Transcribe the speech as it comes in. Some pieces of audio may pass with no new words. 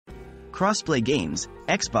Crossplay games,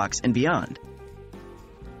 Xbox and beyond.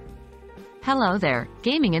 Hello there,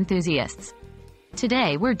 gaming enthusiasts.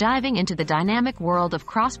 Today we're diving into the dynamic world of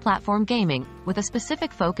cross-platform gaming, with a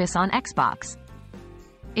specific focus on Xbox.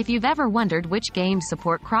 If you've ever wondered which games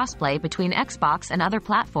support crossplay between Xbox and other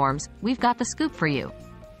platforms, we've got the scoop for you.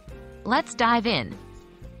 Let's dive in.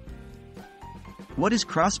 What is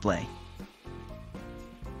crossplay?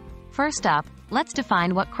 First up, let's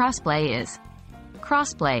define what crossplay is.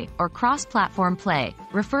 Crossplay, or cross-platform play,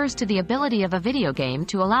 refers to the ability of a video game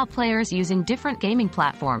to allow players using different gaming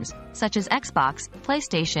platforms, such as Xbox,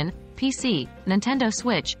 PlayStation, PC, Nintendo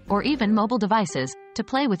Switch, or even mobile devices, to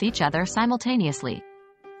play with each other simultaneously.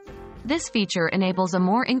 This feature enables a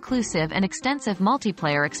more inclusive and extensive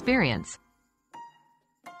multiplayer experience.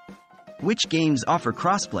 Which games offer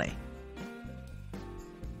crossplay?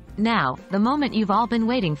 Now, the moment you've all been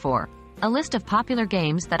waiting for. A list of popular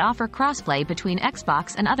games that offer crossplay between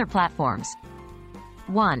Xbox and other platforms.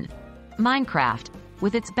 1. Minecraft.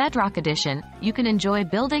 With its Bedrock Edition, you can enjoy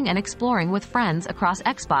building and exploring with friends across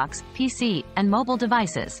Xbox, PC, and mobile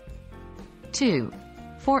devices. 2.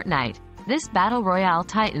 Fortnite. This Battle Royale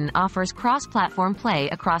titan offers cross-platform play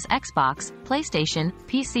across Xbox, PlayStation,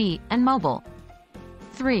 PC, and mobile.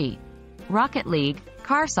 3. Rocket League.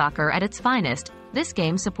 Car soccer at its finest. This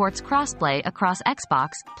game supports crossplay across Xbox,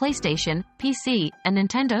 PlayStation, PC, and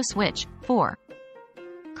Nintendo Switch. 4.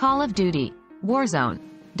 Call of Duty. Warzone.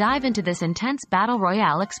 Dive into this intense battle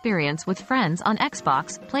royale experience with friends on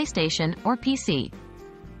Xbox, PlayStation, or PC.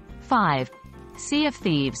 5. Sea of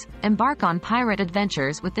Thieves. Embark on pirate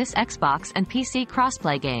adventures with this Xbox and PC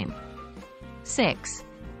crossplay game. 6.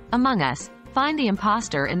 Among Us. Find the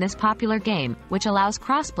imposter in this popular game, which allows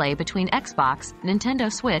crossplay between Xbox,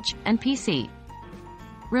 Nintendo Switch, and PC.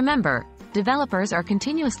 Remember, developers are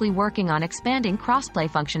continuously working on expanding crossplay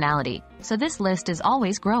functionality, so this list is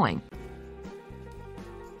always growing.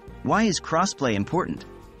 Why is crossplay important?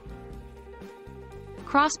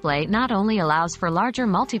 Crossplay not only allows for larger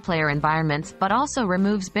multiplayer environments but also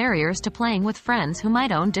removes barriers to playing with friends who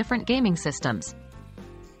might own different gaming systems.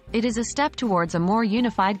 It is a step towards a more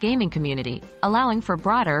unified gaming community, allowing for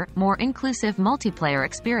broader, more inclusive multiplayer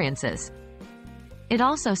experiences. It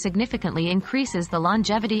also significantly increases the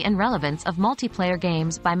longevity and relevance of multiplayer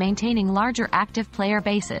games by maintaining larger active player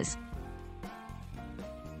bases.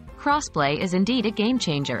 Crossplay is indeed a game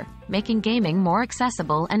changer, making gaming more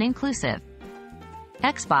accessible and inclusive.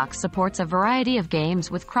 Xbox supports a variety of games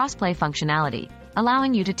with crossplay functionality,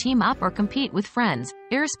 allowing you to team up or compete with friends,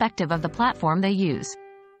 irrespective of the platform they use.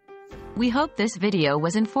 We hope this video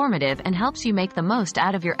was informative and helps you make the most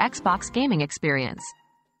out of your Xbox gaming experience.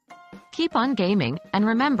 Keep on gaming, and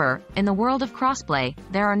remember, in the world of crossplay,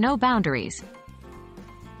 there are no boundaries.